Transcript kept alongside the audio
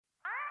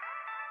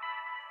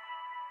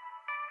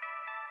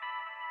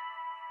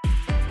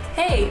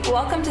Hey,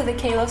 welcome to the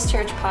Kalos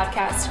Church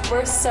podcast.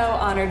 We're so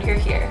honored you're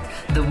here.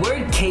 The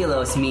word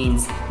kalos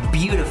means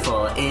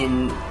beautiful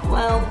in,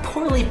 well,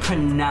 poorly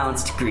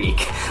pronounced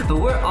Greek. But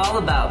we're all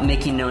about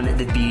making known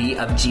the beauty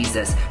of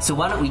Jesus. So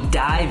why don't we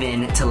dive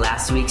into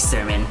last week's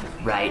sermon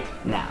right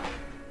now?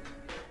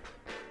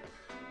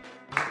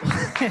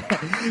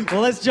 Well,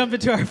 let's jump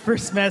into our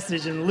first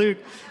message in Luke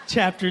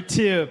chapter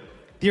 2,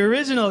 the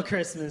original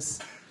Christmas.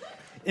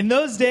 In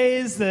those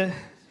days, the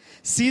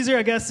Caesar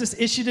Augustus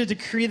issued a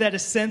decree that a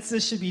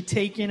census should be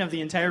taken of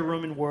the entire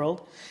Roman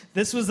world.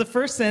 This was the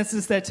first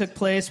census that took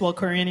place while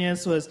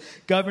Quirinius was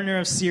governor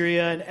of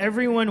Syria, and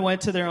everyone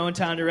went to their own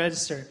town to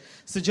register.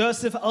 So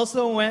Joseph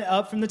also went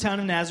up from the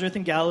town of Nazareth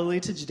in Galilee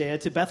to Judea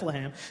to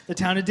Bethlehem, the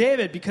town of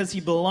David, because he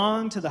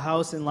belonged to the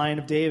house and line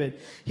of David.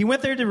 He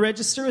went there to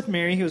register with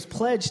Mary, who was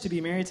pledged to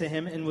be married to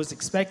him and was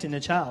expecting a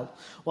child.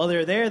 While they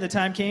were there, the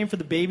time came for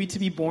the baby to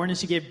be born, and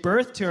she gave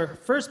birth to her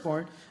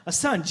firstborn, a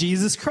son,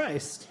 Jesus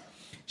Christ.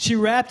 She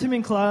wrapped him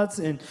in cloths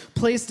and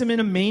placed him in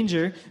a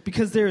manger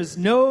because there is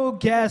no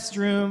guest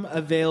room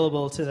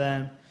available to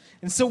them.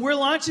 And so we're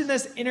launching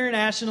this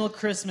international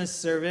Christmas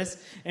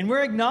service, and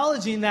we're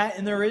acknowledging that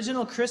in the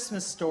original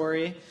Christmas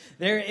story,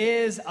 there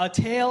is a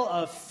tale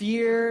of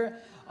fear,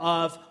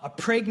 of a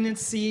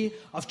pregnancy,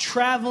 of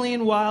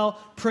traveling while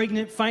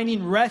pregnant,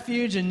 finding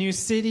refuge in new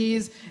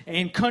cities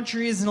and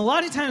countries. And a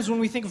lot of times when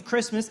we think of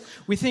Christmas,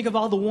 we think of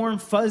all the warm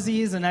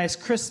fuzzies, a nice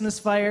Christmas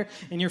fire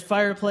in your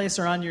fireplace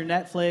or on your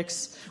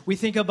Netflix. We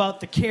think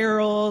about the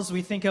carols.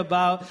 We think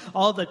about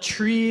all the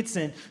treats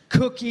and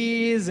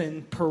cookies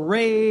and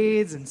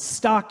parades and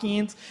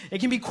stockings. It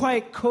can be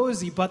quite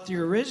cozy, but the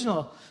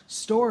original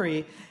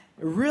story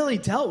really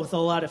dealt with a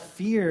lot of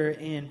fear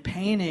and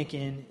panic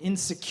and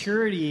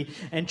insecurity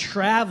and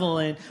travel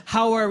and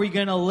how are we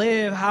going to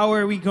live? How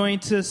are we going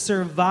to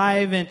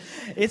survive? And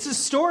it's a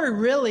story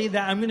really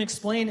that I'm going to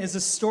explain is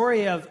a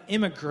story of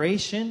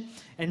immigration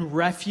and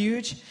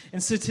refuge.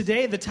 And so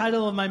today the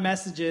title of my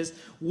message is,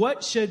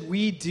 What Should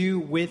We Do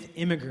with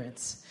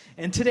Immigrants?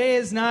 And today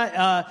is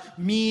not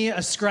me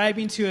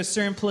ascribing to a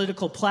certain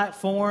political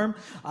platform.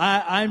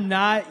 I'm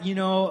not,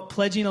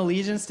 pledging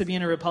allegiance to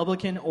being a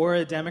Republican or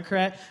a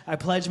Democrat. I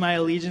pledge my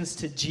allegiance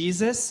to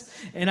Jesus.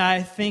 And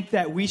I think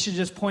that we should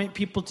just point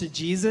people to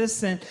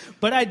Jesus.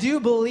 But I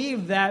do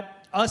believe that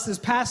us as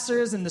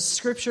pastors and the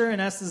scripture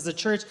and us as the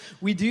church,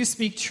 we do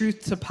speak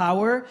truth to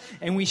power.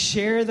 And we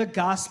share the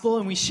gospel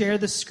and we share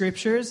the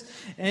scriptures.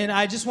 And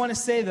I just want to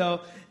say,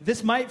 though,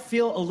 this might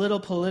feel a little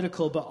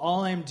political, but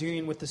all I'm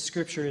doing with the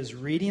scripture is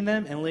reading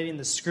them and letting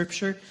the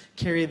scripture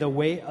carry the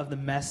weight of the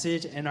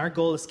message. And our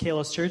goal as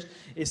Kalos Church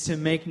is to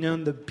make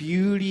known the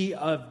beauty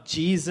of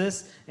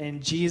Jesus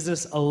and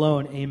Jesus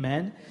alone.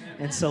 Amen?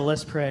 And so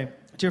let's pray.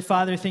 Dear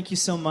Father, thank you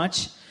so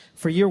much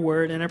for your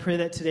word. And I pray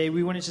that today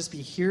we wouldn't just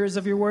be hearers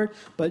of your word,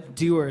 but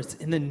doers.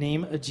 In the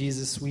name of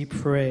Jesus, we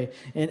pray.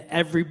 And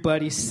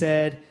everybody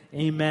said,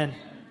 amen.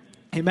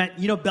 Amen.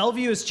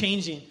 Bellevue is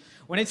changing.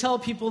 When I tell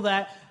people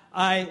that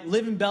I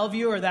live in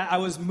Bellevue or that I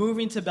was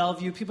moving to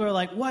Bellevue, people are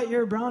like, what,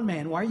 you're a brown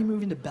man. Why are you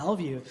moving to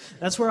Bellevue?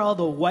 That's where all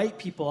the white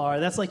people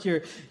are. That's like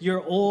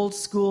your old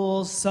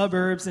school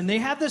suburbs. And they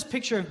have this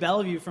picture of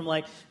Bellevue from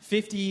like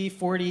 50,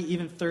 40,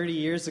 even 30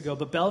 years ago.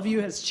 But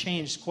Bellevue has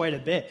changed quite a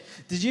bit.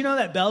 Did you know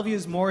that Bellevue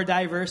is more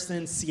diverse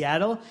than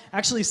Seattle?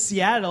 Actually,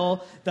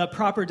 Seattle, the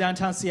proper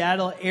downtown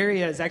Seattle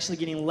area, is actually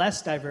getting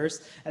less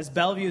diverse as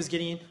Bellevue is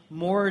getting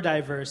more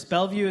diverse.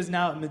 Bellevue is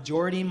now a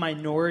majority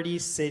minority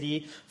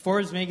city.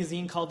 Forbes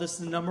magazine called this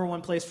the number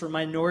one place for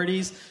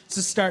minorities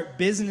to start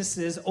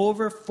businesses.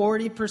 Over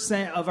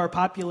 40% of our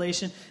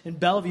population in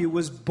Bellevue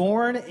was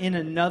born in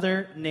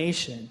another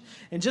nation.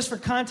 And just for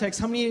context,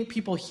 how many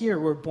people here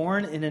were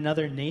born in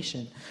another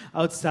nation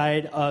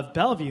outside of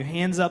Bellevue?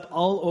 Hands up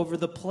all over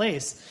the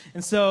place.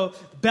 And so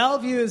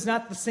Bellevue is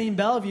not the same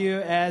Bellevue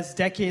as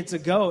decades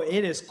ago.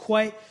 It is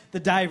quite the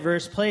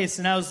diverse place.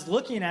 And I was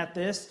looking at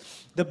this.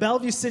 The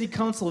Bellevue City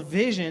Council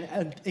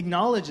vision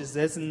acknowledges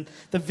this, and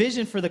the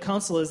vision for the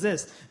council is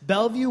this: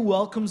 Bellevue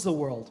welcomes the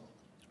world.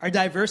 Our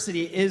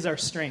diversity is our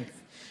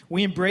strength.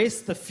 We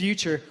embrace the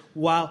future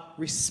while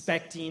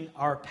respecting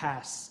our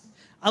past.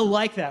 I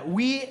like that.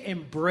 We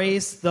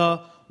embrace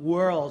the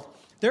world.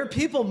 There are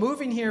people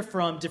moving here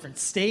from different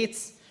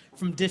states,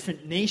 from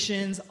different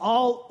nations,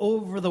 all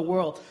over the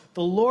world.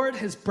 The Lord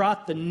has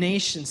brought the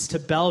nations to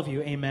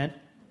Bellevue, amen?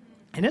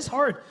 And it's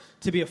hard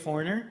to be a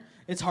foreigner.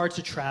 It's hard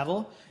to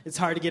travel. It's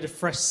hard to get a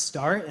fresh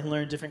start and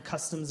learn different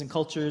customs and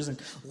cultures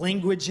and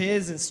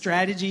languages and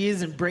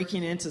strategies and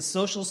breaking into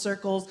social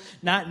circles,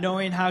 not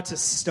knowing how to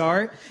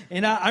start.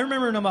 And I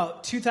remember in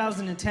about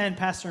 2010,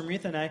 Pastor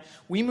Amrita and I,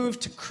 we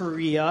moved to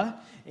Korea.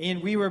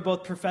 and we were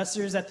both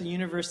professors at the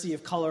University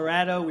of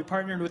Colorado. We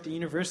partnered with the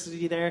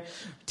university there,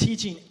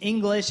 teaching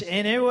English,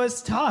 and it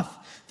was tough.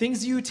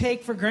 Things you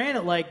take for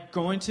granted, like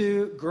going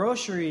to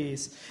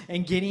groceries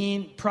and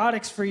getting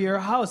products for your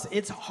house.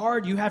 It's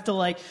hard. You have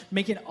to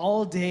make an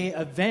all-day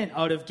event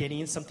out of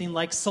getting something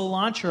like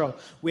cilantro.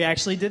 We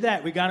actually did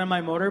that. We got on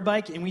my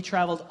motorbike and we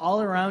traveled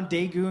all around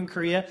Daegu in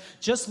Korea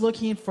just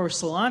looking for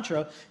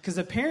cilantro, because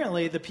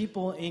apparently the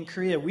people in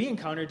Korea we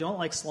encounter don't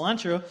like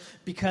cilantro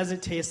because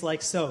it tastes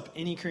like soap.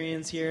 Any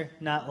Koreans here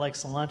not like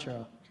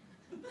cilantro?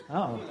 Oh,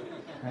 all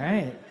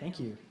right.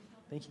 Thank you.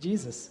 Thank you,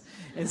 Jesus.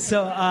 And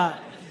so,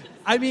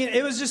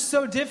 it was just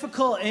so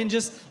difficult, and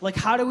just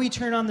how do we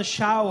turn on the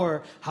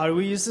shower? How do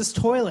we use this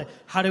toilet?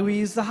 How do we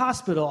use the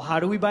hospital? How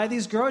do we buy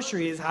these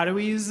groceries? How do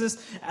we use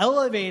this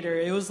elevator?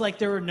 It was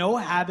there were no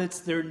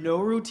habits, there were no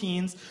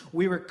routines.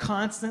 We were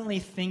constantly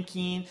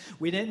thinking.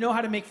 We didn't know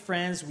how to make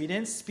friends. We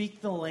didn't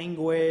speak the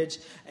language.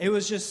 It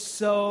was just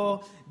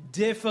so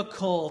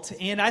difficult.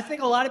 And I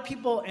think a lot of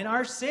people in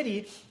our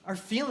city are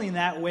feeling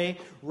that way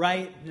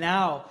right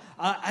now.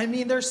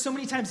 There's so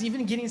many times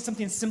even getting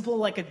something simple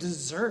like a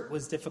dessert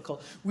was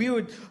difficult. We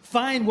would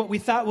find what we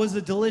thought was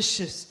a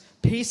delicious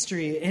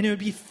pastry, and it would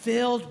be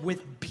filled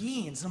with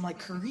beans. I'm like,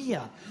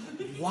 Korea,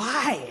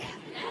 why?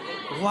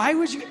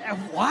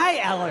 Why,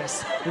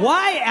 Alice?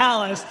 Why,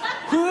 Alice?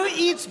 Who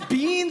eats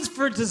beans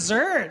for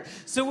dessert?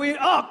 So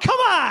come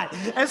on!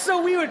 And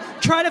so we would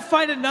try to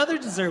find another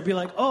dessert. Be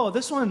like, oh,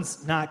 this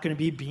one's not going to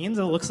be beans.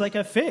 It looks like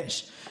a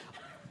fish.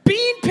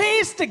 Bean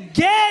paste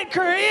again,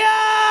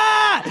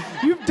 Korea!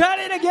 You've done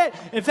it again.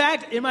 In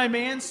fact, in my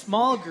man's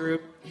small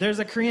group, there's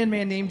a Korean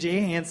man named Jay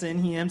Hansen.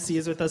 He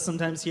MCs with us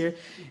sometimes here.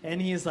 And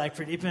he's like,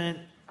 Pradeepan,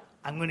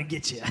 I'm going to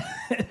get you.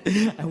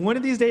 And one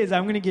of these days,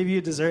 I'm going to give you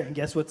a dessert, and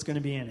guess what's going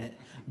to be in it?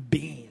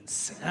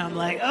 Beans. And I'm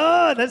like,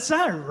 oh, that's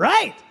not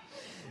right.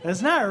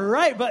 That's not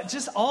right. But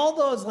just all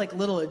those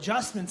little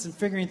adjustments and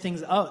figuring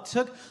things out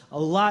took a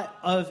lot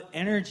of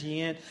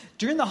energy. And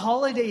during the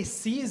holiday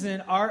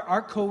season,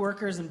 our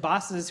coworkers and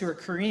bosses who are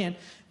Korean,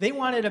 they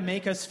wanted to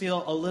make us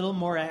feel a little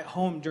more at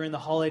home during the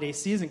holiday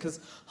season,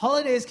 because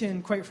holidays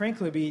can, quite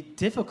frankly, be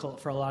difficult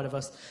for a lot of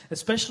us,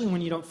 especially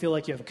when you don't feel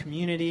like you have a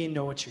community,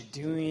 know what you're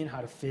doing,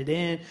 how to fit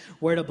in,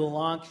 where to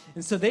belong.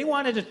 And so they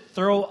wanted to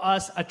throw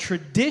us a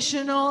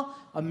traditional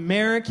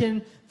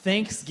American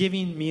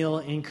Thanksgiving meal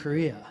in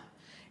Korea.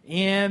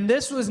 And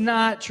this was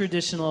not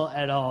traditional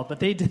at all,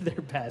 but they did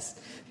their best.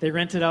 They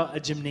rented out a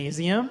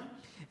gymnasium,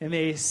 and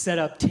they set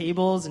up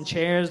tables and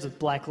chairs with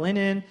black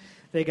linen.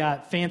 They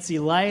got fancy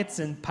lights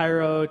and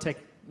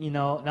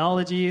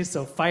pyrotechnology,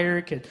 so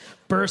fire could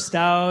burst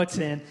out,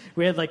 and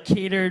we had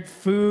catered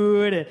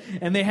food,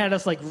 and they had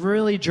us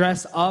really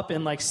dress up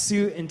in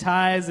suit and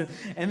ties,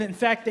 and in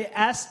fact they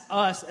asked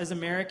us as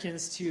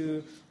Americans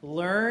to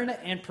learn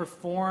and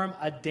perform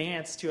a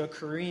dance to a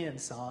Korean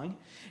song.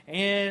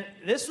 And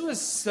this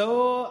was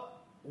so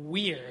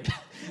weird.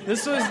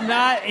 This was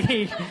not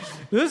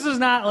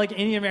like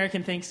any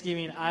American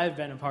Thanksgiving I've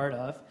been a part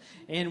of.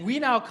 And we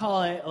now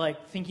call it,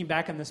 thinking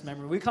back on this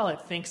memory, we call it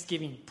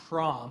Thanksgiving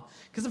prom,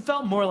 because it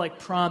felt more like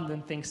prom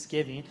than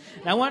Thanksgiving.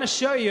 And I want to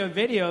show you a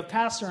video of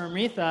Pastor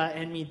Amrita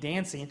and me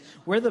dancing.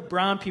 We're the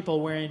brown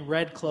people wearing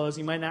red clothes.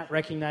 You might not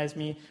recognize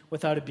me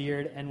without a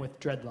beard and with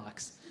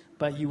dreadlocks,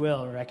 but you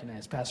will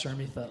recognize Pastor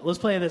Amrita. Let's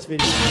play this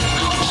video.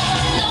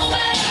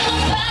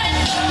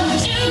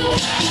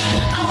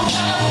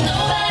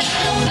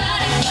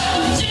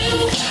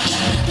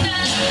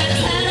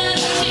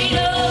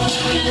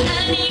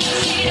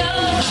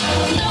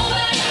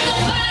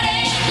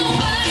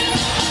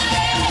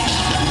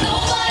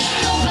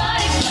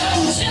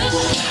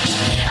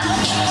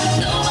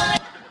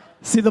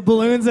 See the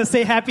balloons that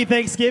say Happy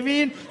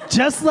Thanksgiving?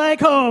 Just like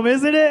home,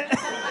 isn't it?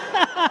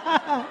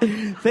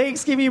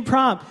 Thanksgiving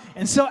prom.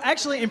 And so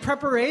actually in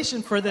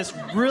preparation for this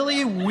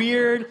really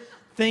weird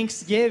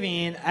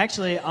Thanksgiving,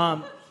 actually,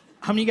 how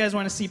many of you guys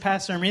want to see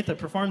Pastor Amrita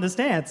perform this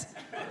dance?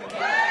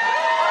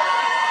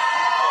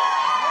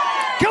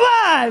 Come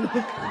on!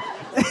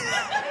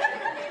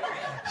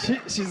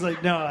 She's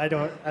like, no, I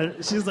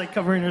don't. She's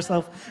covering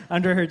herself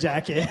under her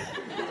jacket.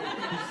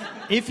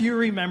 If you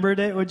remembered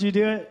it, would you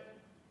do it?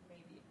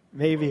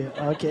 Maybe.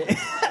 Okay.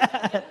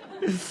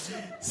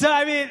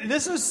 So,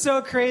 this was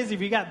so crazy.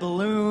 We got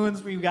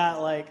balloons, we got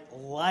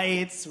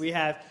lights, we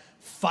have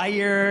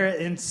fire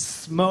and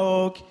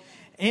smoke.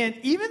 And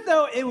even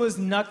though it was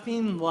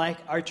nothing like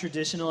our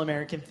traditional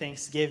American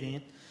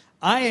Thanksgiving,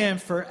 I am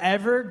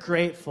forever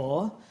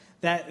grateful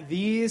that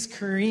these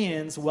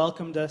Koreans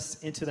welcomed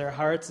us into their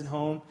hearts and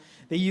home.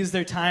 They used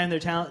their time, their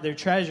talent, their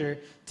treasure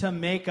to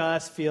make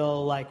us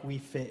feel like we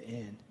fit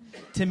in,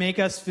 to make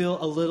us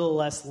feel a little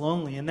less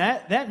lonely. And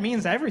that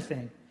means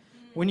everything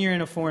when you're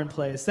in a foreign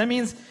place. That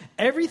means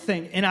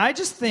everything. And I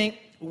just think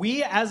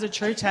we as a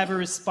church have a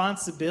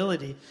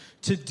responsibility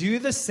to do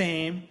the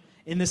same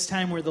in this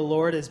time where the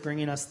Lord is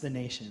bringing us the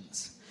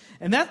nations.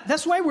 And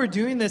that's why we're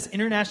doing this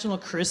International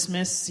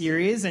Christmas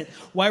series, and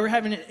why we're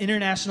having an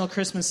International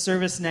Christmas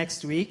service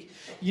next week.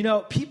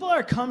 People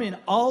are coming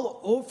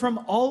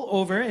from all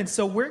over, and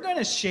so we're going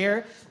to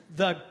share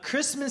the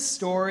Christmas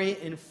story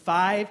in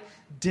 5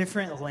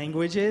 different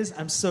languages.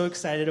 I'm so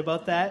excited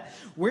about that.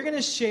 We're going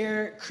to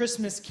share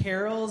Christmas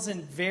carols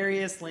in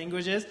various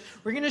languages.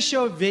 We're going to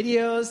show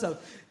videos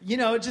of,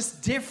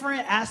 just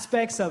different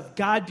aspects of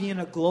God being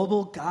a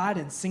global God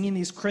and singing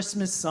these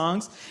Christmas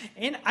songs.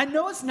 And I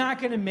know it's not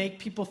going to make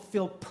people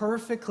feel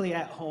perfectly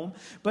at home,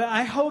 but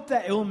I hope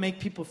that it will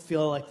make people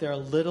feel like they're a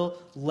little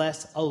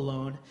less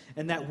alone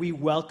and that we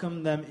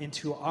welcome them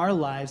into our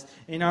lives,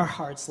 in our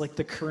hearts, like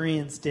the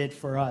Koreans did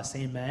for us.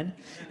 Amen?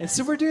 And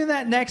so we're doing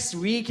that next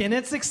week, and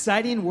it's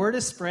exciting. Word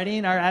is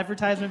spreading. Our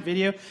advertisement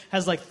video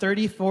has like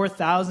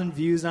 34,000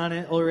 views on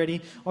it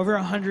already. Over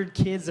 100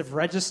 kids have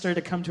registered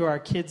to come to our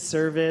kids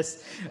service.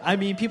 I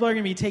mean, people are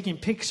going to be taking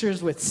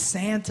pictures with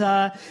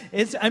Santa.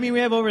 We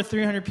have over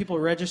 300 people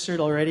registered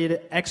already,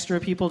 extra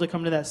people to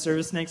come to that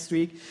service next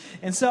week.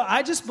 And so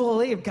I just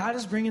believe God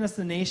is bringing us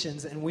the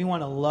nations, and we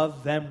want to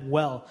love them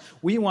well.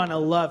 We want to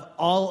love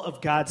all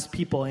of God's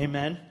people.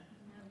 Amen?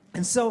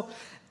 And so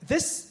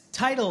this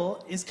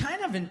title is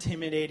kind of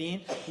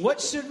intimidating.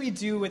 What should we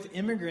do with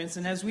immigrants?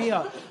 And as we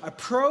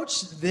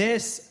approach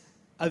this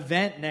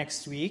event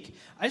next week,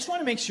 I just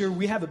want to make sure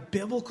we have a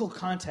biblical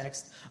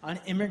context on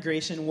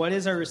immigration. What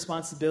is our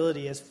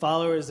responsibility as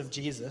followers of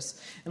Jesus?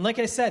 And like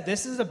I said,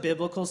 this is a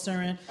biblical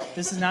sermon.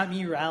 This is not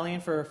me rallying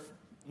for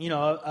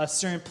a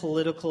certain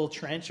political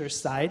trench or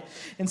side.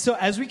 And so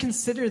as we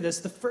consider this,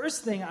 the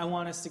first thing I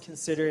want us to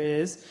consider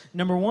is,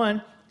 number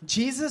one,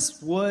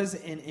 Jesus was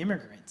an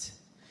immigrant.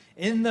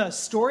 In the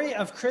story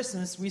of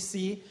Christmas, we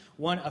see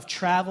one of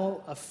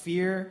travel, of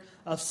fear,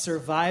 of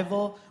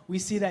survival. We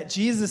see that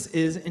Jesus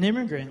is an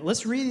immigrant.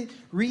 Let's read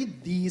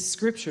these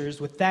scriptures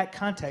with that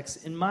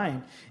context in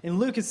mind. In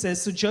Luke, it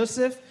says, "So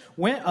Joseph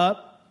went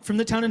up from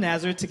the town of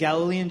Nazareth to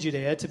Galilee and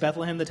Judea, to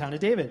Bethlehem, the town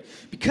of David,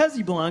 because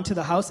he belonged to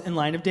the house and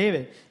line of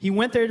David. He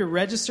went there to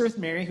register with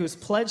Mary, who was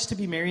pledged to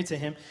be married to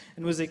him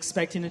and was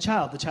expecting a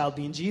child, the child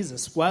being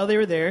Jesus. While they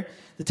were there,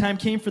 the time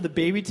came for the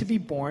baby to be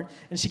born,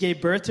 and she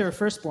gave birth to her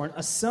firstborn,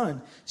 a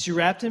son. She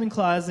wrapped him in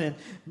cloths and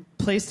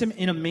placed him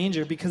in a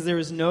manger because there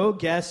was no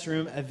guest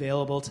room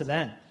available to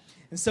them."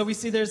 And so we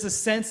see there's a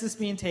census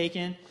being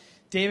taken.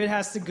 David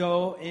has to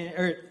go,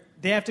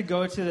 they have to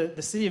go to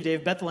the city of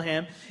David,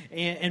 Bethlehem,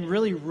 and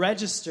really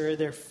register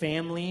their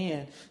family.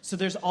 And so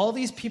there's all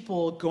these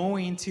people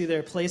going to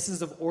their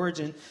places of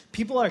origin.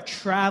 People are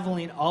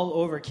traveling all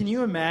over. Can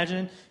you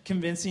imagine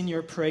convincing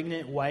your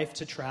pregnant wife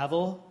to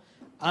travel?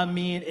 I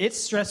mean, it's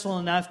stressful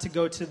enough to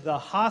go to the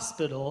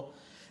hospital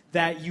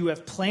that you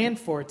have planned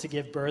for to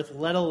give birth,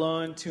 let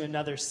alone to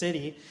another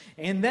city.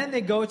 And then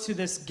they go to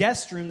this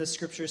guest room, the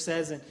scripture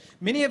says. And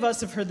many of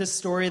us have heard this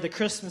story, the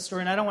Christmas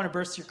story, and I don't want to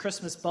burst your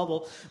Christmas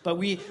bubble, but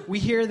we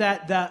hear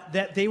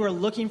that they were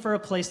looking for a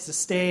place to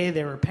stay,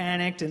 they were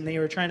panicked, and they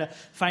were trying to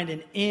find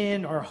an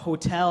inn or a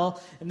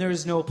hotel, and there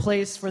was no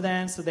place for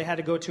them, so they had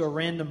to go to a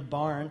random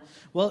barn.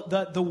 Well,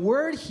 the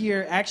word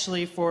here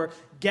actually for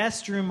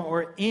guest room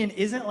or inn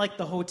isn't like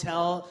the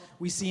hotel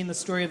we see in the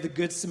story of the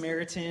Good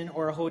Samaritan,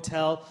 or a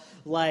hotel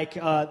like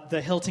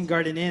the Hilton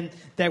Garden Inn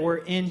that we're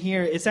in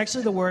here. It's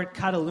actually the word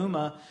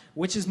kataluma,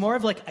 which is more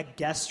of like a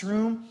guest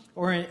room,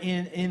 or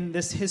in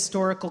this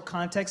historical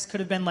context could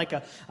have been like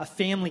a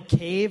family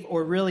cave,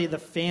 or really the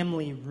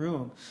family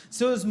room.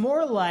 So it was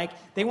more like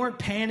they weren't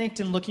panicked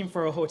and looking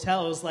for a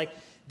hotel. It was like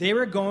they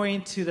were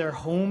going to their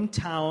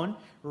hometown,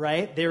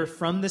 right? They were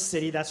from the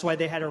city. That's why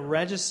they had to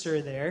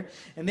register there.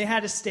 And they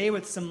had to stay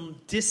with some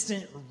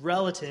distant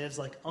relatives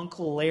like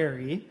Uncle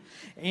Larry.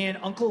 And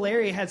Uncle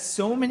Larry had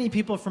so many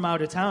people from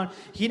out of town,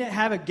 he didn't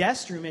have a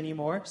guest room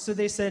anymore. So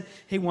they said,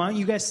 "Hey, why don't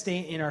you guys stay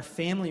in our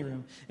family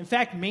room?" In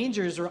fact,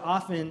 mangers were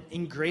often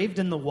engraved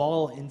in the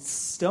wall in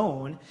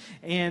stone.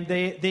 And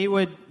they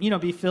would,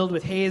 be filled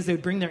with hay as they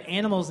would bring their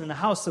animals in the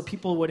house so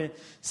people wouldn't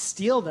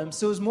steal them.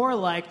 So it was more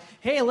like,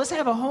 "Hey, let's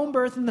have a home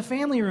birth in the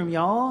family room,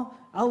 y'all.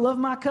 I love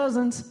my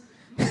cousins."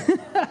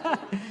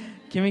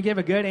 Can we give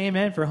a good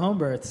amen for home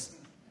births?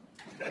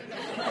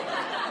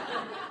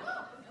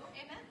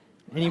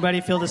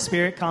 Anybody feel the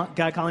Spirit,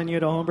 God calling you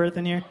to home birth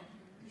in here?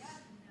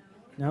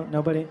 No,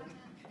 nobody?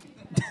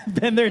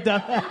 Then they're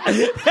done.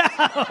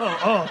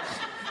 oh.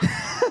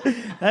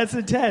 That's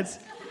intense.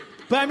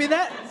 But I mean,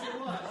 that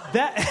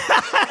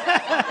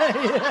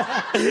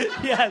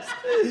yes,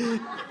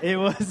 it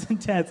was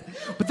intense.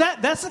 But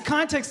that's the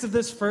context of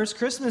this first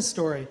Christmas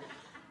story.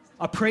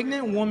 A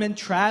pregnant woman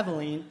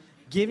traveling,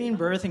 giving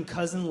birth in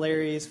Cousin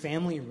Larry's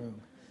family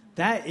room.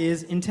 That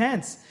is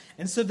intense.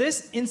 And so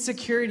this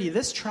insecurity,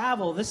 this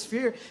travel, this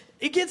fear,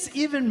 it gets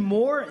even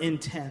more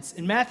intense.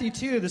 In Matthew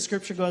 2, the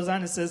scripture goes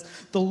on and says,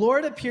 "The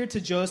Lord appeared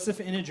to Joseph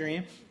in a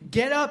dream.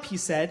 'Get up,' he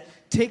said,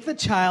 'take the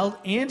child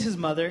and his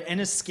mother and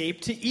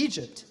escape to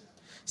Egypt.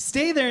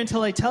 Stay there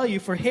until I tell you,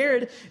 for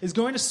Herod is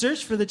going to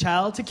search for the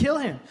child to kill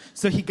him.'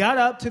 So he got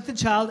up, took the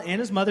child and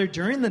his mother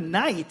during the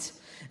night,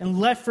 and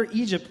left for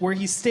Egypt, where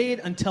he stayed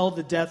until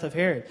the death of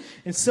Herod.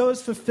 And so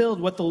is fulfilled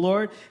what the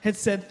Lord had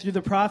said through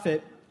the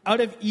prophet,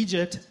 'Out of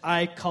Egypt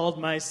I called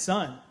my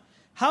son.'"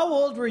 How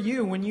old were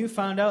you when you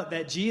found out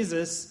that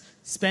Jesus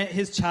spent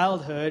his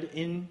childhood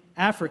in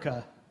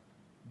Africa?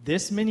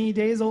 this many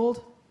days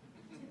old?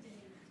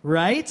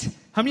 Right?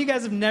 How many of you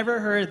guys have never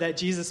heard that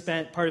Jesus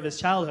spent part of his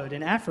childhood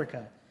in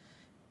Africa?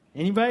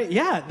 Anybody?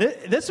 Yeah,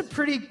 that's a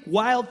pretty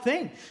wild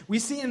thing. We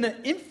see in the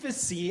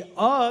infancy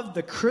of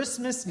the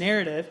Christmas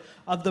narrative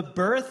of the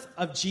birth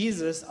of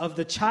Jesus, of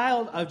the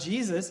child of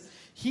Jesus,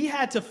 he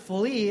had to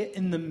flee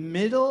in the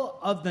middle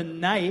of the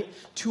night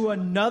to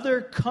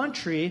another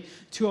country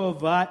to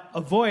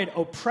avoid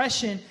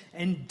oppression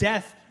and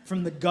death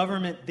from the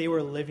government they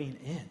were living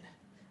in.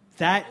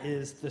 That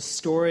is the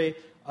story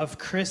of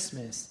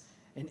Christmas,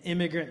 an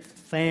immigrant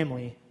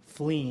family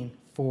fleeing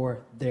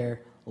for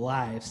their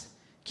lives.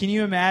 Can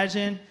you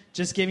imagine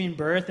just giving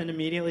birth and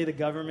immediately the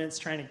government's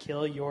trying to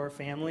kill your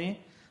family?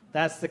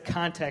 That's the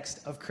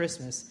context of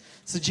Christmas.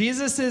 So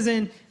Jesus is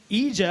in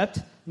Egypt,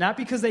 not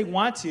because they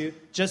want to,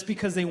 just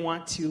because they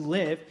want to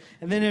live.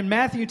 And then in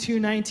Matthew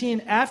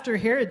 2:19, after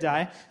Herod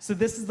died, so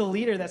this is the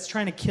leader that's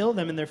trying to kill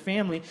them and their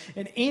family,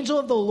 an angel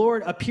of the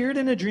Lord appeared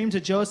in a dream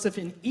to Joseph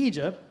in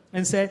Egypt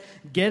and said,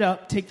 "Get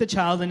up, take the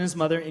child and his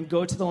mother, and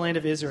go to the land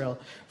of Israel.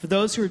 For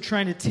those who are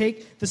trying to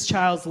take this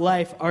child's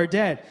life are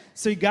dead."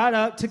 So he got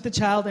up, took the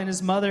child and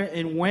his mother,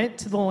 and went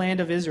to the land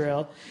of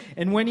Israel.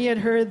 And when he had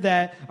heard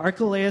that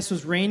Archelaus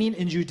was reigning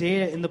in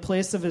Judea in the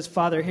place of his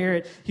father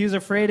Herod, he was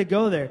afraid to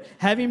go there.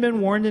 Having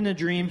been warned in a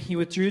dream, he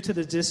withdrew to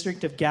the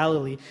district of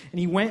Galilee, and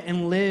he went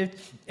and lived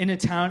in a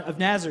town of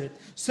Nazareth.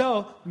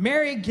 So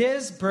Mary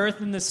gives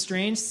birth in the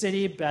strange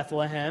city of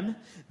Bethlehem.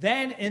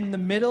 Then in the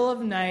middle of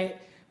the night,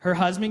 her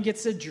husband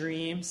gets a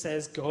dream,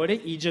 says, go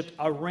to Egypt,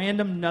 a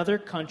random another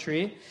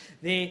country.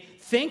 They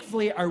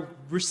thankfully are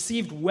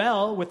received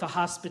well with the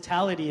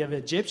hospitality of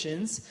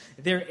Egyptians.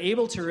 They're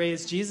able to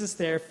raise Jesus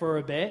there for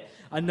a bit.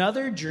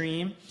 Another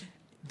dream,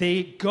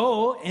 they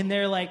go and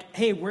they're like,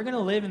 hey, we're going to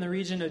live in the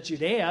region of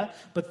Judea.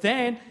 But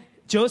then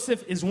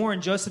Joseph is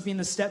warned, Joseph being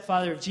the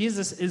stepfather of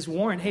Jesus is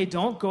warned, hey,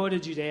 don't go to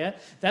Judea.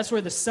 That's where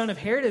the son of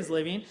Herod is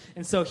living,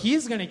 and so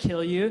he's going to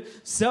kill you.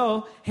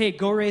 So, hey,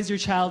 go raise your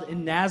child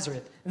in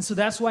Nazareth. And so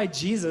that's why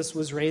Jesus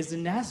was raised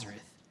in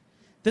Nazareth.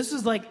 This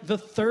was like the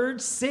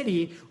third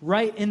city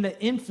right in the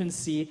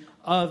infancy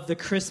of the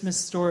Christmas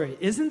story.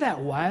 Isn't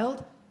that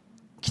wild?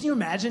 Can you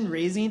imagine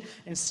raising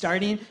and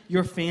starting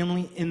your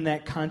family in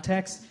that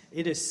context?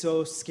 It is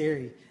so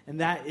scary. And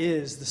that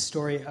is the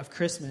story of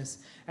Christmas.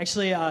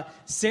 Actually,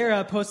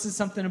 Sarah posted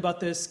something about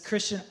this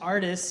Christian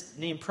artist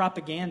named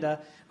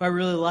Propaganda, who I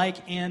really like.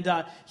 And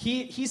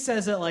he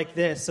says it like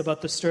this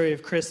about the story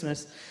of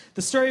Christmas.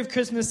 The story of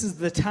Christmas is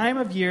the time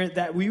of year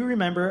that we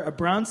remember a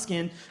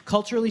brown-skinned,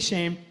 culturally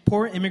shamed,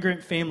 poor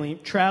immigrant family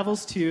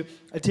travels to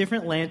a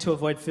different land to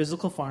avoid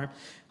physical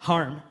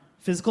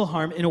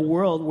harm in a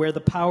world where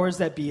the powers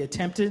that be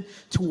attempted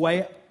to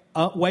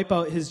wipe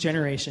out his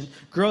generation,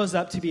 grows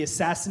up to be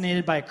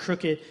assassinated by a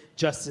crooked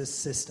justice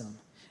system.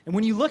 And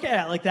when you look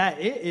at it like that,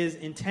 it is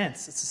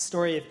intense. It's a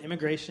story of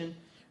immigration,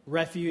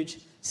 refuge,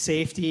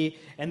 safety,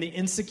 and the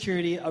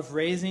insecurity of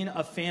raising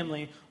a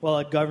family while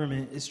a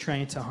government is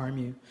trying to harm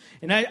you.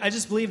 And I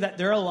just believe that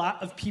there are a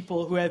lot of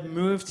people who have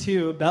moved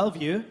to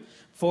Bellevue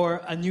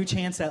for a new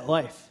chance at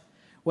life.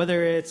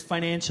 Whether it's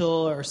financial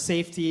or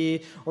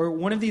safety or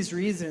one of these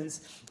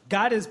reasons,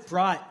 God has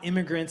brought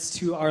immigrants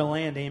to our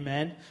land,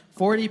 amen?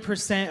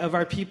 40% of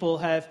our people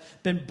have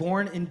been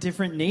born in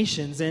different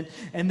nations, and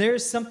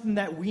there's something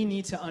that we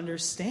need to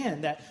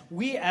understand, that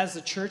we as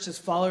a church, as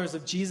followers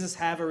of Jesus,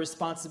 have a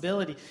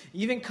responsibility.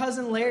 Even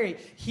Cousin Larry,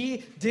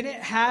 he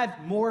didn't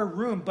have more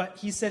room, but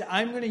he said,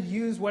 I'm going to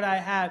use what I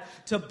have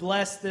to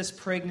bless this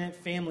pregnant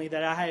family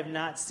that I have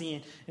not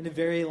seen in a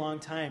very long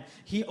time.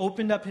 He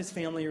opened up his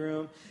family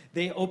room.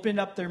 They opened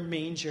up their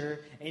manger,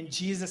 and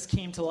Jesus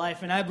came to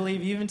life. And I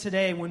believe even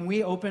today, when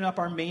we open up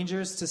our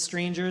mangers to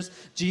strangers,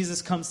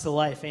 Jesus comes to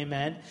life,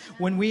 amen?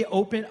 When we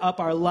open up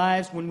our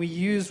lives, when we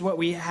use what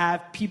we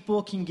have,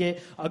 people can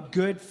get a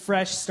good,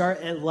 fresh start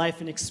at life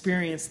and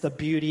experience the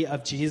beauty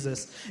of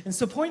Jesus. And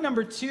so point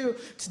number 2,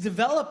 to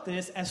develop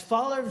this, as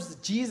followers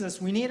of Jesus,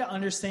 we need to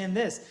understand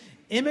this.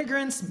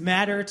 Immigrants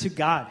matter to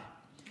God.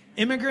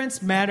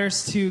 Immigrants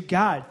matters to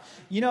God.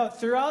 You know,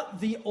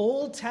 throughout the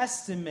Old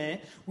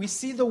Testament, we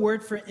see the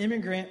word for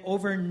immigrant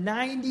over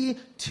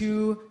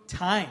 92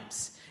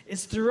 times.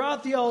 It's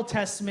throughout the Old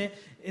Testament.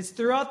 It's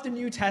throughout the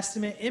New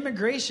Testament.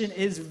 Immigration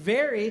is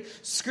very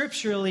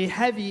scripturally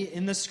heavy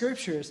in the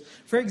scriptures.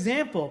 For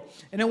example,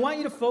 and I want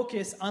you to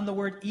focus on the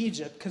word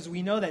Egypt, because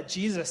we know that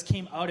Jesus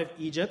came out of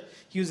Egypt.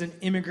 He was an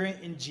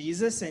immigrant in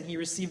Jesus, and he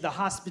received the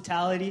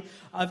hospitality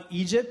of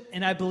Egypt.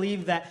 And I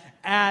believe that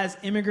as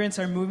immigrants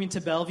are moving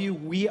to Bellevue,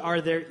 we are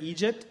their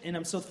Egypt. And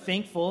I'm so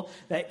thankful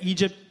that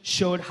Egypt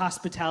showed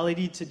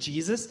hospitality to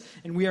Jesus,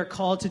 and we are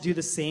called to do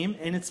the same.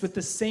 And it's with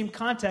the same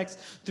context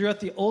throughout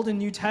the Old and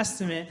New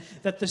Testament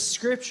that the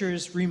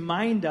scriptures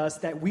remind us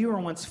that we were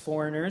once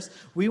foreigners.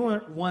 We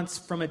were once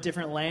from a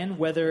different land,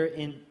 whether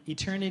in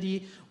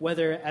eternity,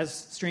 whether as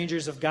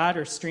strangers of God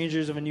or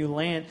strangers of a new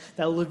land.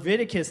 That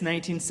Leviticus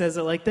 19 says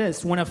it like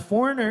this: when a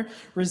foreigner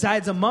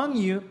resides among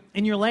you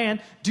in your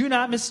land, do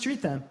not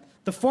mistreat them.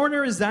 The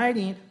foreigner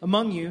residing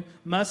among you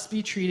must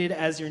be treated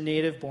as your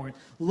native born.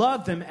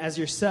 Love them as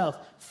yourself,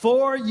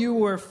 for you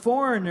were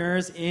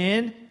foreigners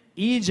in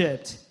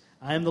Egypt.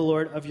 I am the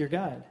Lord of your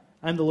God.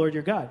 I am the Lord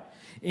your God.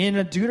 In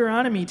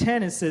Deuteronomy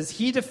 10, it says,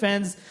 He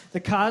defends the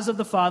cause of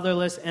the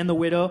fatherless and the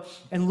widow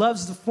and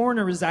loves the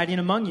foreigner residing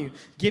among you,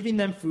 giving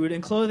them food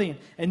and clothing.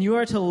 And you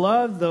are to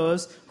love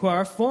those who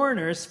are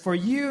foreigners, for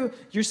you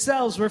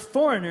yourselves were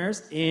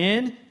foreigners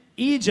in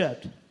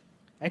Egypt.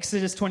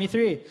 Exodus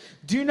 23,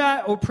 do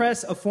not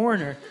oppress a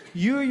foreigner.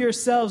 You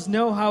yourselves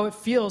know how it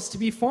feels to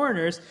be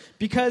foreigners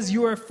because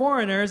you are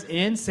foreigners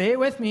in, say it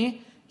with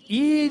me,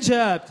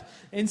 Egypt.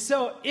 And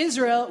so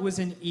Israel was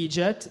in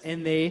Egypt,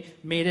 and they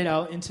made it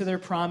out into their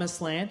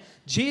promised land.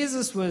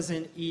 Jesus was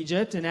in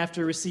Egypt, and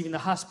after receiving the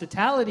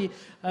hospitality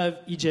of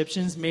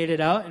Egyptians, made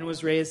it out and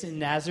was raised in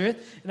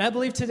Nazareth. And I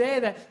believe today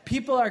that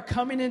people are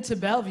coming into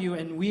Bellevue,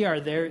 and we are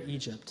their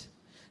Egypt.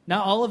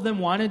 Not all of them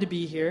wanted to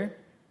be here.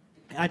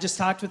 I just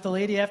talked with the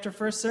lady after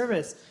first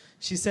service.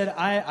 She said,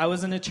 I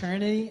was an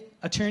attorney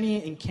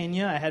in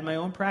Kenya. I had my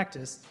own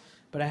practice,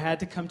 but I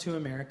had to come to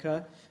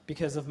America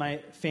because of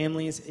my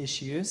family's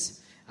issues.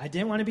 I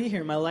didn't want to be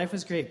here. My life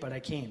was great, but I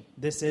came.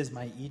 This is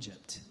my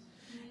Egypt.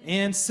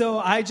 And so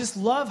I just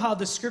love how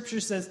the scripture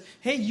says,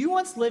 hey, you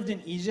once lived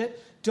in Egypt.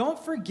 Don't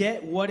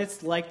forget what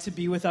it's like to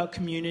be without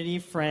community,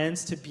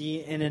 friends, to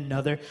be in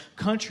another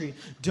country.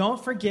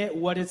 Don't forget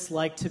what it's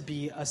like to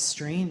be a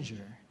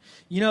stranger.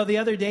 You know, the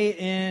other day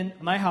in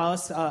my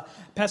house,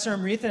 Pastor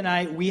Amrita and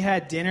I, we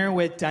had dinner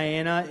with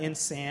Diana and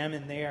Sam,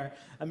 and they are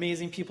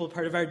amazing people,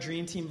 part of our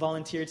Dream Team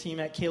volunteer team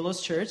at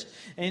Kalos Church.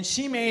 And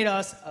she made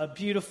us a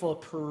beautiful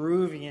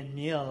Peruvian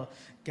meal.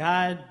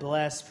 God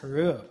bless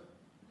Peru.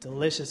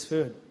 Delicious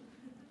food.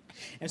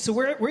 And so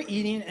we're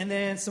eating, and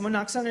then someone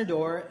knocks on her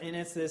door, and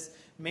it's this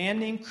man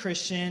named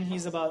Christian.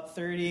 He's about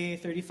 30,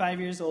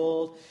 35 years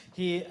old.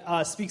 He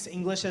speaks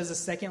English as a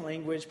second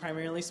language,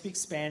 primarily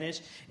speaks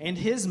Spanish. And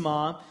his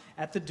mom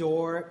at the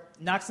door,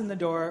 knocks on the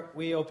door,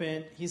 we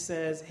open. He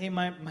says, hey,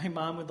 my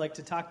mom would like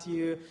to talk to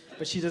you,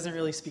 but she doesn't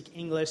really speak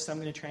English, so I'm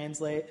going to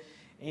translate.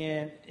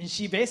 And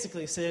she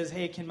basically says,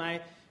 hey, can my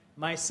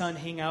son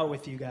hang out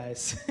with you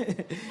guys?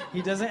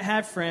 He doesn't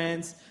have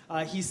friends.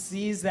 He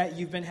sees that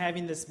you've been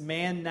having this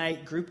man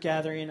night group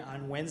gathering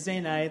on Wednesday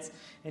nights,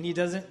 and he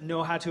doesn't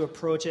know how to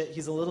approach it.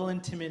 He's a little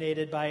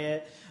intimidated by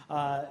it.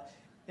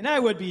 And I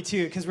would be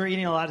too, because we're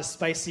eating a lot of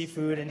spicy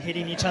food and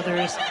hitting each other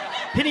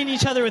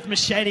with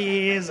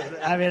machetes.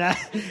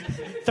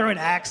 Throwing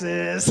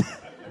axes.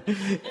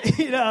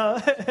 You know,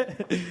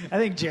 I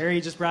think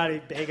Jerry just brought a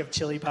bag of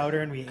chili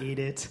powder and we ate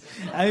it.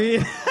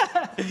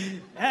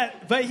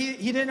 But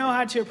he didn't know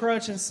how to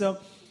approach, and so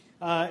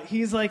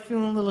he's like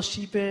feeling a little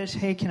sheepish.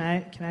 Hey, can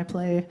I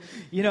play?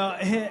 You know,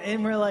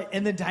 and we're like,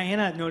 and then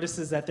Diana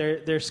notices that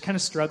they're kind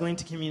of struggling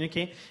to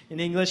communicate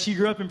in English. She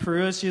grew up in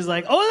Peru. She's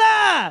like,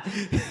 hola,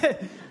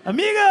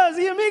 amigos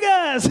y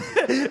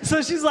amigas.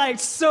 So she's like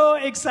so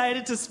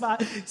excited to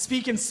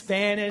speak in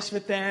Spanish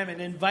with them,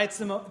 and invites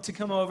them to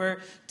come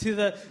over to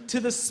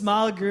the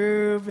small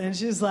group. And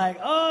she's like,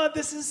 oh,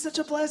 this is such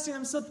a blessing.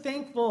 I'm so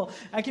thankful.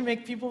 I can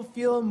make people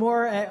feel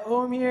more at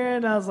home here.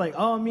 And I was like,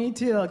 oh, me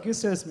too. El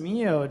gusto es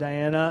mío,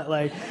 Diana.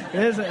 Like,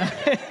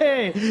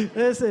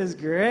 this is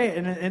great.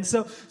 And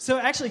so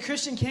actually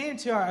Christian came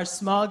to our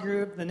small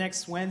group the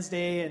next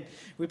Wednesday, and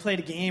we played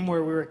a game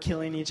where we were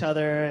killing each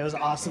other. It was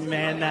awesome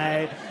man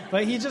night.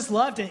 But he just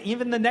loved it.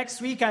 Even the next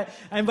week, I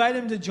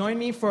invited him to join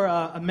me for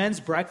a men's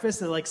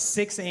breakfast at like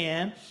 6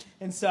 a.m.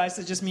 And so I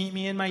said, just meet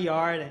me in my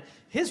yard. And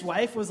his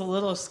wife was a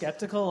little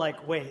skeptical,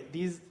 like, wait,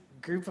 these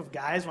group of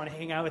guys want to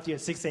hang out with you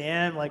at 6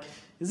 a.m.? Like,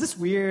 is this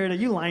weird? Are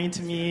you lying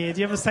to me? Do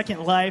you have a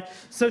second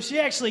life? So she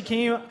actually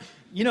came,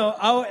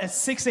 out at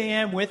 6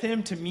 a.m. with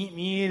him to meet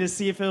me to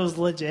see if it was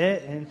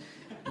legit. And,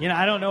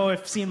 I don't know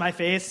if seeing my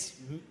face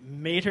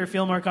made her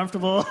feel more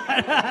comfortable.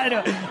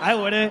 I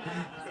wouldn't.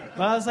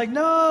 But I was like,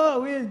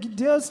 no,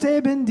 Dios te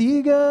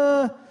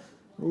bendiga,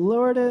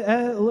 Lord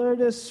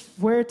es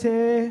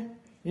fuerte,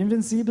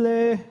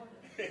 invencible.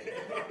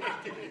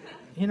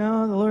 The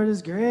Lord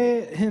is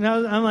great. And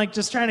I'm like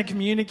just trying to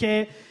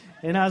communicate.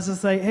 And I was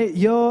just like, hey,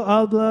 yo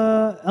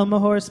habla el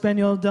mejor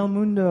español del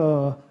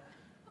mundo.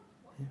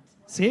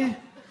 See?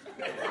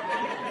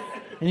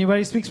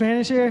 Anybody speak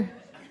Spanish here?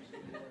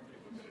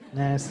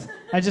 Nice.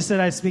 I just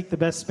said I speak the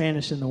best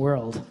Spanish in the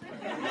world.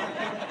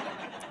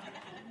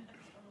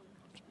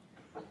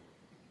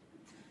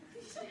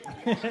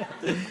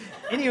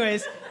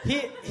 Anyways,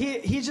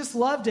 he just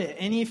loved it,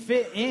 and he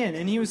fit in,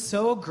 and he was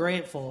so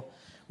grateful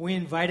we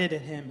invited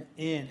him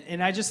in.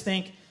 And I just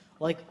think,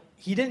 like,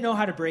 he didn't know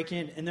how to break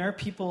in, and there are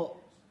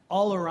people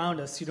all around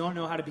us who don't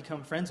know how to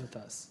become friends with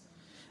us.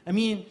 I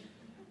mean,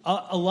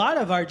 a lot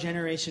of our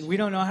generation, we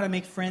don't know how to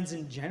make friends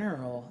in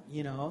general,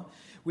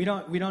 We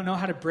don't know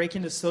how to break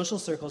into social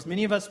circles.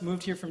 Many of us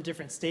moved here from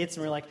different states,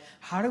 and we're like,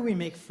 how do we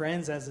make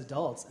friends as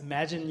adults?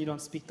 Imagine you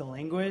don't speak the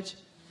language.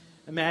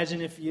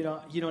 Imagine if you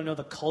don't know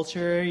the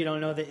culture, you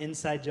don't know the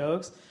inside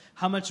jokes.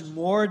 How much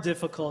more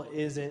difficult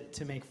is it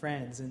to make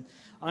friends? And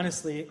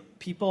honestly,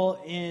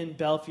 people in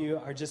Bellevue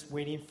are just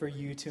waiting for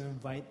you to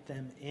invite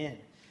them in.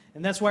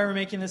 And that's why we're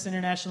making this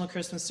International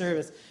Christmas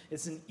service.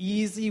 It's an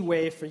easy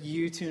way for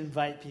you to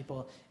invite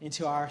people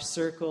into our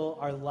circle,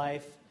 our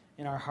life,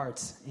 and our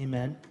hearts.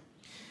 Amen.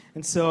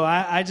 And so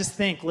I just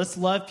think, let's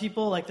love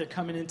people like they're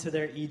coming into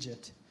their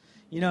Egypt.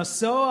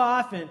 So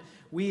often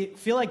we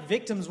feel like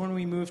victims when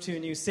we move to a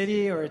new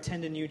city or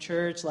attend a new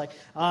church. Like,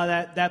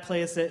 that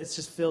place, it's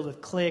just filled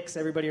with cliques.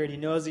 Everybody already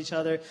knows each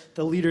other.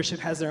 The leadership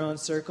has their own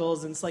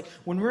circles. And it's like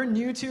when we're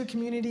new to a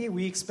community,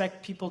 we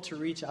expect people to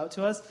reach out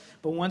to us.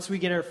 But once we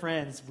get our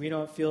friends, we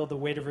don't feel the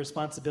weight of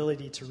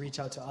responsibility to reach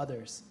out to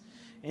others.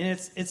 And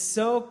it's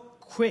so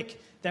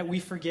quick that we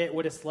forget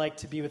what it's like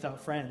to be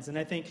without friends. And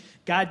I think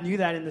God knew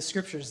that in the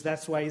scriptures.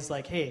 That's why he's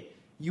like, hey,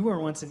 you were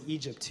once in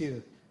Egypt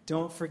too.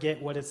 Don't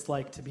forget what it's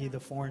like to be the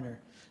foreigner.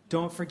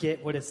 Don't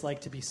forget what it's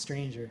like to be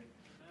stranger.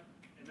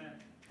 Amen.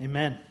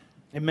 Amen.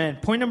 Amen.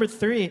 Point number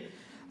 3,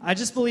 I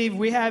just believe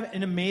we have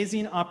an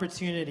amazing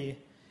opportunity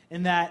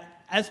in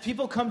that as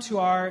people come to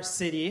our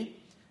city,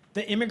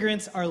 the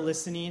immigrants are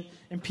listening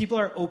and people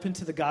are open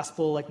to the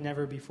gospel like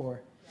never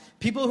before.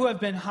 People who have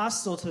been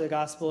hostile to the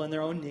gospel in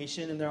their own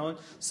nation, in their own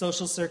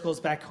social circles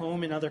back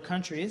home in other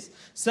countries,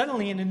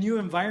 suddenly in a new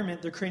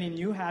environment, they're creating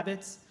new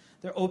habits.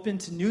 They're open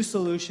to new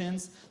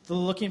solutions. They're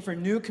looking for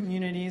new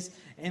communities.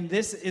 And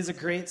this is a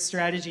great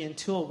strategy and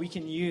tool we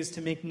can use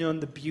to make known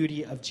the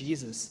beauty of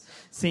Jesus.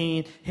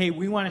 Saying, hey,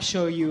 we want to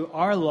show you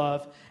our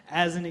love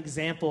as an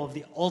example of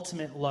the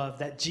ultimate love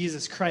that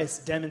Jesus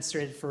Christ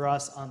demonstrated for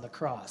us on the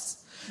cross.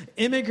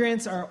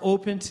 Immigrants are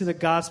open to the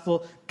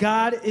gospel.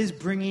 God is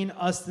bringing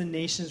us the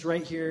nations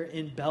right here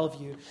in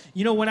Bellevue.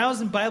 When I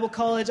was in Bible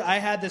college, I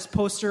had this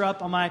poster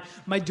up on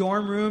my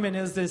dorm room, and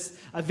it was this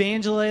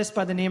evangelist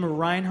by the name of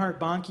Reinhard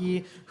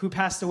Bonnke who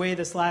passed away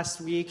this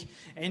last week.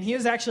 And he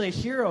was actually a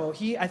hero.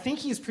 I think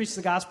he's preached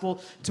the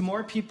gospel to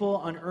more people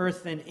on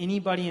earth than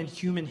anybody in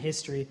human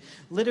history.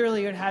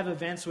 Literally, he would have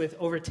events with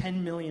over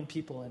 10 million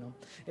people in them.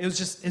 It was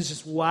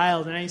just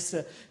wild. And I used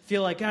to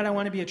feel like, God, I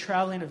want to be a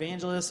traveling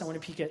evangelist. I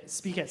want to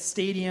speak at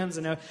stadiums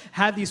and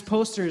have these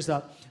posters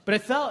up. But I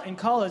felt in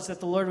college that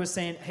the Lord was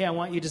saying, hey, I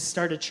want you to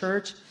start a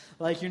church.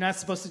 Like, you're not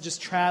supposed to just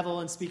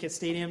travel and speak at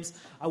stadiums.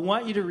 I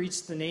want you to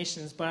reach the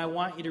nations, but I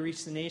want you to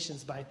reach the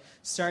nations by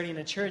starting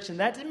a church. And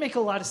that didn't make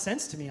a lot of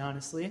sense to me,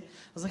 honestly. I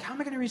was like, how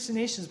am I going to reach the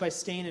nations by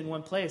staying in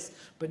one place?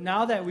 But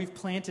now that we've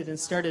planted and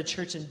started a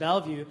church in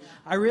Bellevue,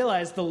 I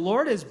realize the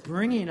Lord is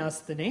bringing us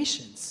the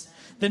nations.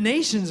 The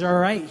nations are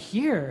right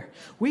here.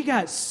 We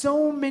got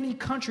so many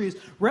countries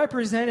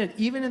represented,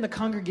 even in the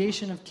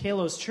congregation of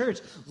Kalos Church,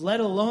 let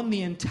alone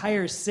the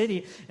entire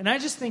city. And I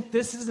just think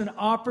this is an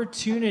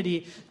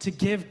opportunity to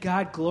give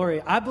God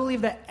glory. I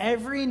believe that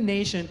every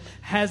nation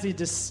has a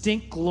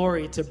distinct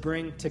glory to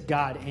bring to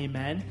God.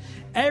 Amen.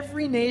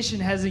 Every nation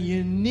has a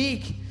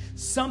unique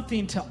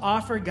something to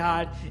offer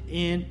God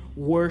in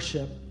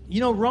worship.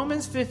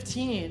 Romans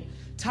 15,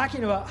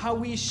 talking about how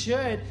we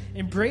should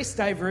embrace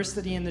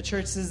diversity in the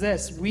church, says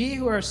this: we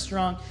who are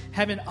strong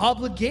have an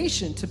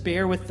obligation to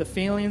bear with the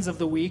failings of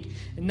the weak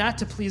and not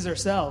to please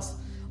ourselves.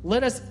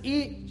 Let us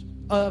each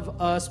of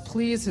us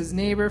please his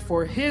neighbor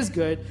for his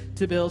good,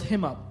 to build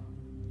him up.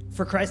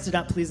 For Christ did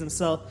not please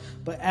himself,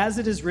 but as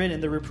it is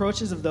written, the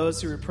reproaches of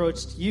those who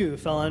reproached you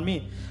fell on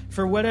me.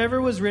 For whatever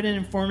was written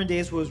in former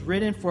days was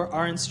written for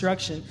our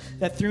instruction,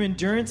 that through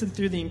endurance and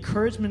through the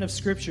encouragement of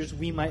scriptures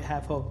we might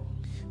have hope.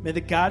 May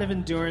the God of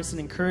endurance and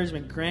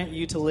encouragement grant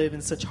you to live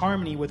in such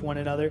harmony with one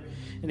another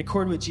in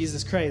accord with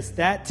Jesus Christ,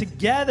 that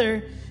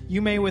together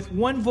you may with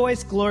one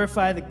voice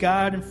glorify the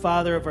God and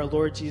Father of our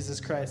Lord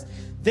Jesus Christ.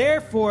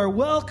 Therefore,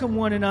 welcome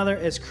one another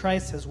as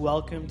Christ has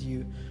welcomed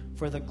you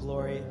for the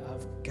glory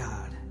of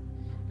God.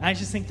 I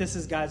just think this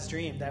is God's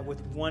dream, that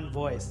with one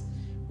voice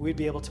we'd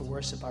be able to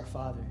worship our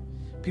Father.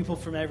 People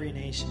from every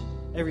nation,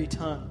 every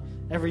tongue,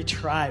 every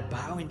tribe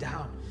bowing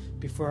down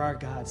before our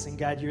God, saying,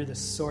 God, you're the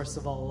source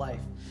of all life.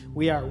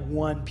 We are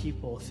one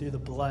people through the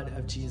blood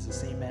of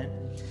Jesus. Amen.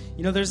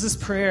 There's this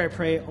prayer I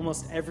pray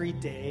almost every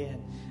day,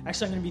 and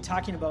actually I'm going to be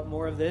talking about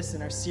more of this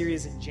in our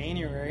series in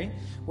January,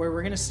 where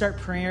we're going to start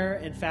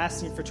prayer and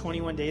fasting for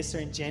 21 days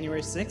starting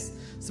January 6th.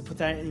 So put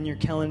that in your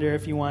calendar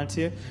if you want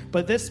to.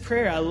 But this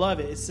prayer, I love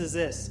it. It says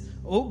this: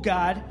 "O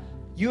God,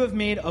 you have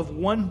made of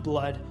one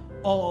blood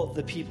all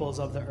the peoples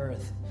of the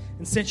earth,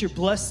 and sent your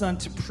blessed Son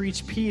to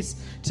preach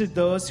peace to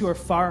those who are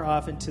far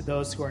off and to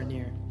those who are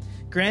near.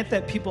 Grant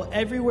that people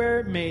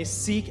everywhere may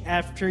seek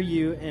after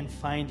you and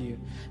find you.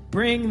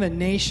 Bring the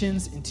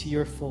nations into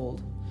your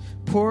fold.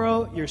 Pour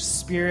out your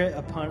Spirit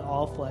upon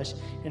all flesh,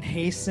 and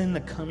hasten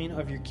the coming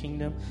of your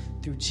kingdom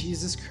through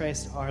Jesus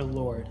Christ our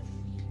Lord.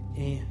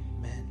 Amen."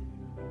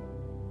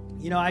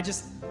 I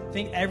just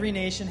think every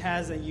nation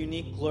has a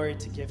unique glory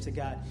to give to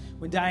God.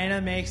 When Diana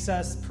makes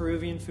us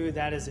Peruvian food,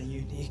 that is a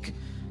unique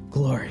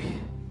glory.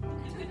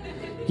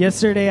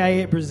 Yesterday, I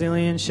ate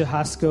Brazilian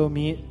churrasco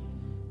meat.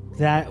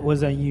 That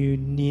was a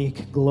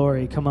unique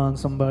glory. Come on,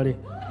 somebody.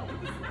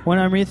 When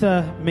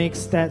Amrita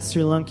makes that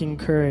Sri Lankan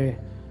curry,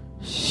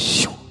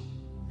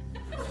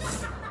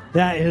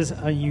 That is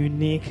a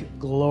unique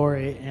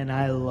glory, and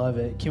I love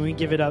it. Can we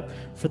give it up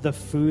for the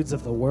foods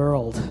of the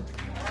world?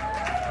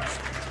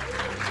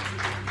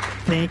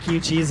 Thank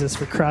you, Jesus,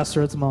 for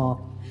Crossroads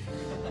Mall.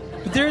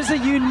 But there's a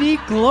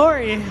unique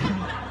glory.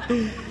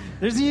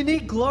 There's a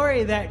unique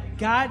glory that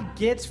God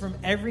gets from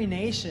every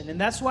nation. And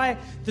that's why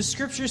the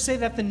scriptures say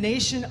that the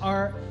nations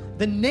are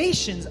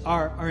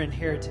our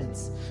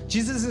inheritance.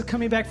 Jesus is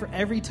coming back for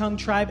every tongue,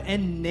 tribe,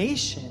 and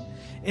nation.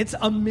 It's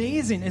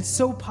amazing. It's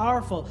so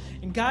powerful.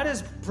 And God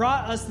has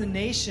brought us the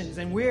nations,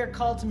 and we are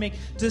called to make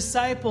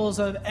disciples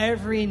of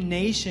every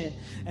nation.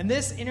 And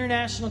this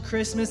International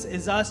Christmas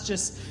is us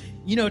just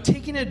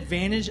taking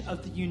advantage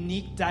of the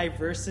unique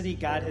diversity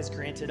God has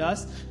granted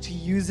us to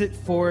use it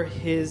for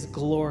His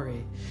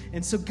glory.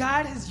 And so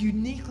God has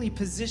uniquely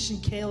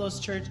positioned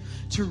Kalos Church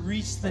to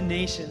reach the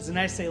nations. And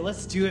I say,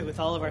 let's do it with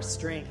all of our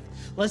strength.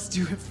 Let's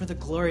do it for the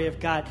glory of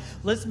God.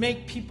 Let's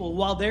make people,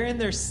 while they're in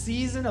their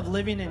season of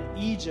living in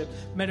Egypt,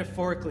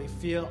 metaphorically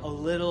feel a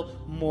little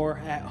more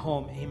at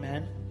home.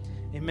 Amen.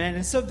 Amen.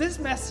 And so if this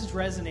message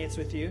resonates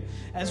with you,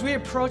 as we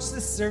approach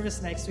this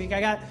service next week,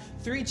 I got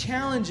 3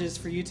 challenges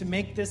for you to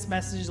make this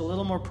message a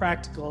little more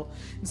practical.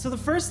 And so the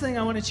first thing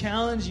I want to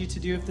challenge you to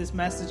do if this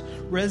message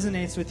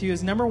resonates with you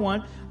is, number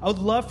 1, I would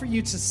love for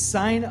you to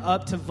sign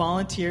up to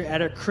volunteer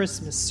at our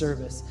Christmas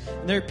service.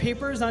 And there are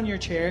papers on your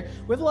chair.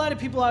 We have a lot of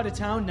people out of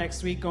town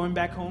next week going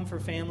back home for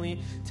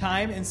family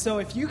time. And so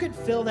if you could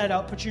fill that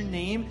out, put your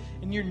name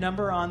and your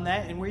number on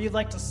that and where you'd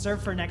like to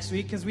serve for next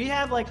week, because we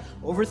have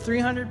over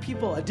 300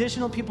 people,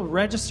 additional people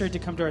registered to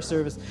come to our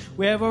service.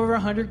 We have over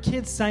 100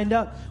 kids signed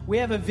up. We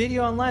have a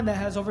video online that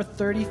has over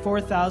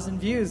 34,000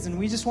 views, and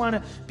we just want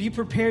to be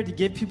prepared to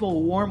give people a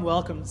warm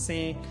welcome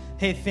saying,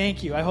 hey,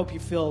 thank you. I hope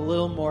you feel a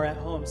little more at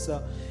home.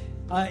 So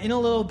in a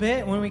little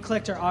bit, when we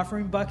collect our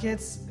offering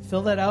buckets,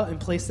 fill that out and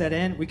place that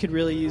in. We could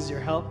really use your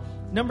help.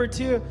 Number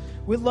 2,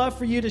 we'd love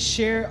for you to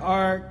share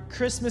our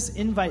Christmas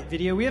invite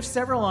video. We have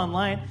several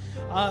online,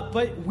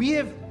 but we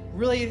have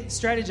really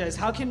strategized,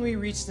 how can we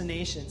reach the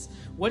nations?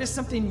 What is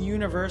something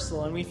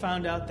universal? And we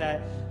found out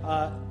that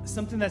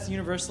something that's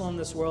universal in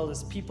this world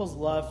is people's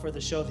love for the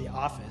show The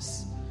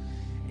Office.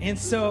 And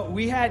so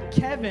we had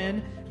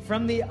Kevin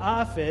from The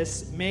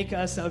Office make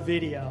us a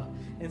video.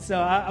 And so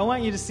I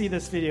want you to see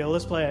this video.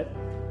 Let's play it.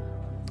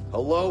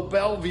 Hello,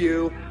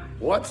 Bellevue.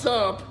 What's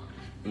up?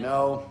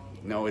 No,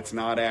 it's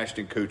not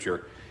Ashton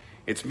Kutcher.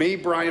 It's me,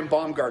 Brian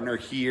Baumgartner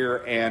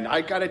here, and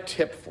I got a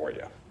tip for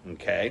you,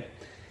 okay?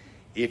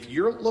 If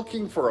you're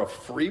looking for a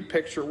free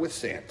picture with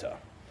Santa,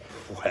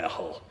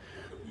 well,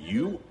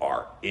 you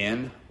are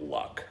in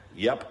luck.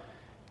 Yep,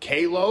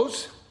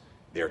 Kalos,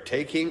 they're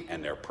taking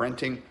and they're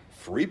printing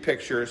free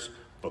pictures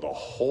for the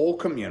whole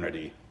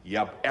community.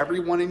 Yep,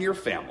 everyone in your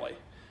family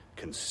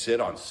can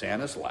sit on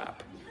Santa's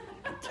lap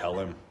and tell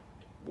him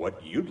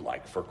what you'd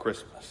like for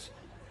Christmas.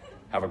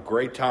 Have a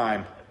great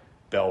time,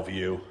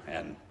 Bellevue,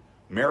 and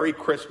Merry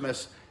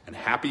Christmas and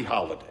Happy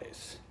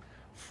Holidays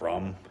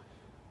from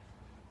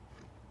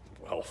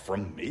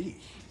me.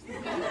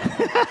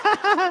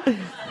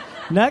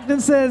 Nothing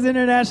says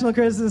International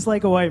Christmas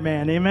like a white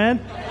man. Amen?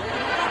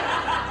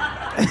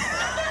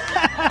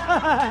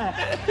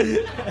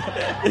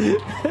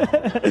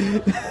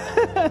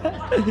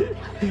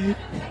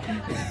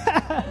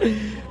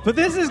 But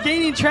this is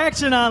gaining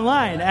traction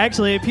online.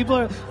 Actually,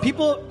 people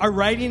are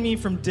writing me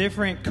from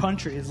different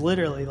countries,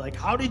 literally. Like,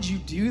 how did you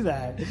do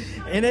that?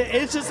 And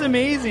it's just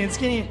amazing.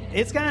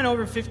 It's gotten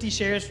over 50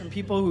 shares from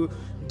people who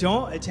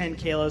don't attend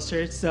Kalos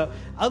Church. So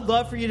I'd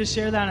love for you to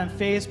share that on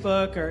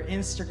Facebook or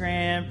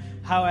Instagram.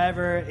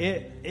 However,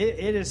 it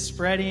is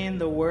spreading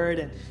the word,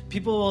 and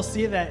people will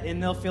see that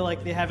and they'll feel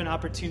like they have an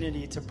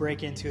opportunity to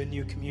break into a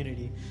new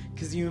community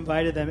because you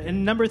invited them.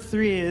 And number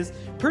 3 is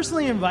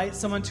personally invite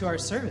someone to our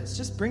service.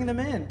 Just bring them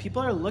in. People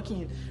are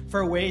looking for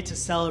a way to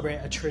celebrate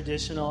a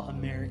traditional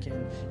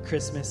American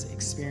Christmas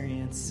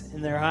experience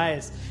in their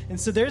eyes. And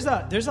so there's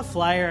a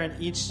flyer on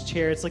each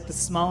chair. It's like the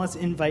smallest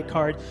invite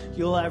card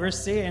you'll ever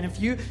see. And if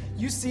you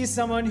see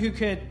someone who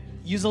could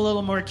use a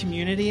little more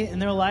community in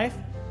their life,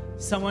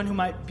 someone who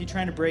might be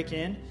trying to break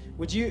in,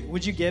 would you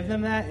give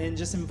them that and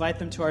just invite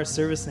them to our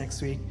service next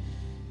week?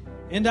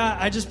 And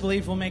I just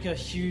believe we'll make a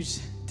huge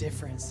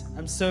difference.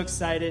 I'm so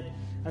excited.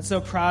 I'm so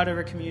proud of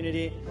our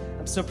community.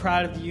 I'm so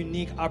proud of the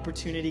unique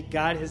opportunity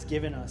God has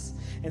given us.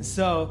 And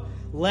so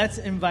let's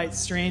invite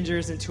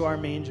strangers into our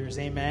mangers.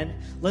 Amen.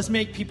 Let's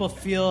make people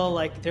feel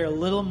like they're a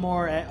little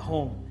more at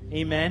home.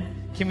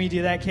 Amen. Can we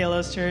do that,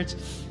 Kalos Church?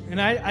 And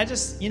I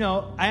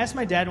asked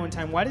my dad one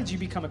time, why did you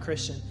become a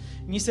Christian?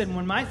 And he said,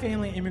 when my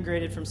family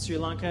immigrated from Sri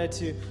Lanka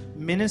to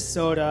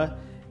Minnesota,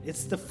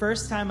 it's the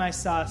first time I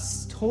saw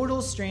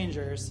total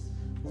strangers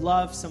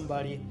love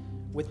somebody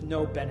with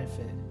no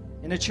benefit.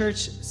 And a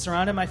church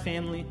surrounded my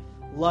family,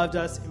 loved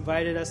us,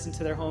 invited us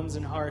into their homes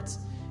and hearts.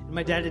 And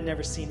my dad had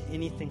never seen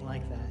anything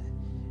like that.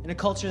 in a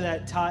culture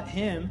that taught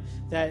him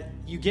that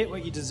you get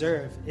what you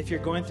deserve. If you're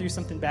going through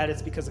something bad,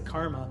 it's because of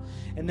karma.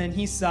 And then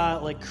he saw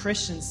like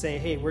Christians say,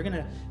 hey, we're going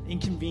to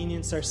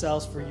inconvenience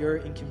ourselves for your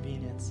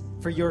inconvenience,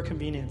 for your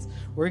convenience.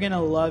 We're going to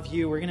love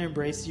you. We're going to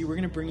embrace you. We're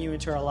going to bring you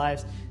into our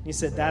lives. And he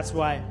said, that's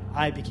why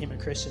I became a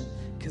Christian,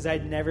 because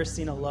I'd never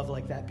seen a love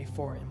like that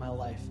before in my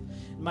life.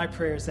 And my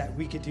prayer is that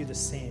we could do the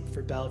same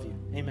for Bellevue.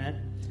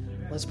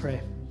 Amen. Let's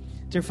pray.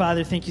 Dear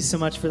Father, thank you so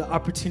much for the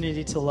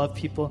opportunity to love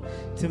people,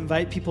 to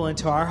invite people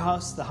into our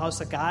house, the house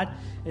of God,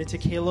 and to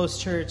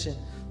Kalos Church. And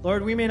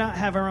Lord, we may not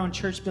have our own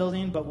church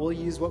building, but we'll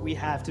use what we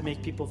have to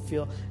make people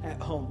feel at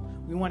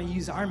home. We want to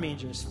use our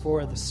majors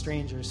for the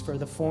strangers, for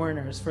the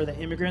foreigners, for the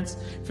immigrants,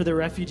 for the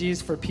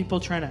refugees, for people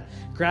trying to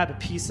grab a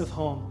piece of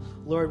home.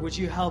 Lord, would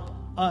you help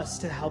us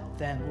to help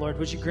them? Lord,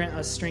 would you grant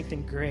us strength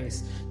and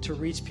grace to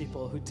reach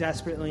people who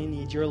desperately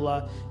need your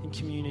love and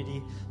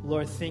community?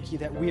 Lord, thank you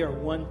that we are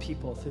one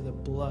people through the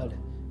blood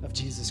of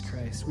Jesus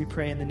Christ. We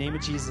pray in the name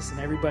of Jesus, and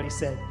everybody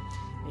said,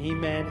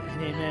 amen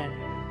and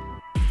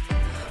amen.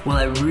 Well,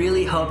 I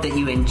really hope that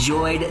you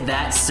enjoyed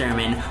that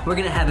sermon. We're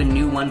going to have a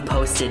new one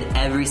posted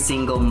every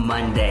single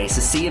Monday,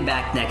 so see you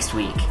back next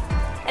week.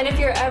 And if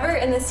you're ever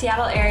in the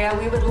Seattle area,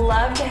 we would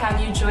love to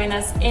have you join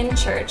us in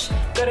church.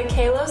 Go to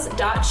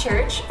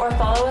kalos.church or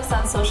follow us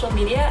on social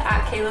media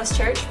at Kalos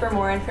Church for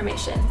more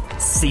information.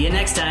 See you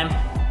next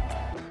time.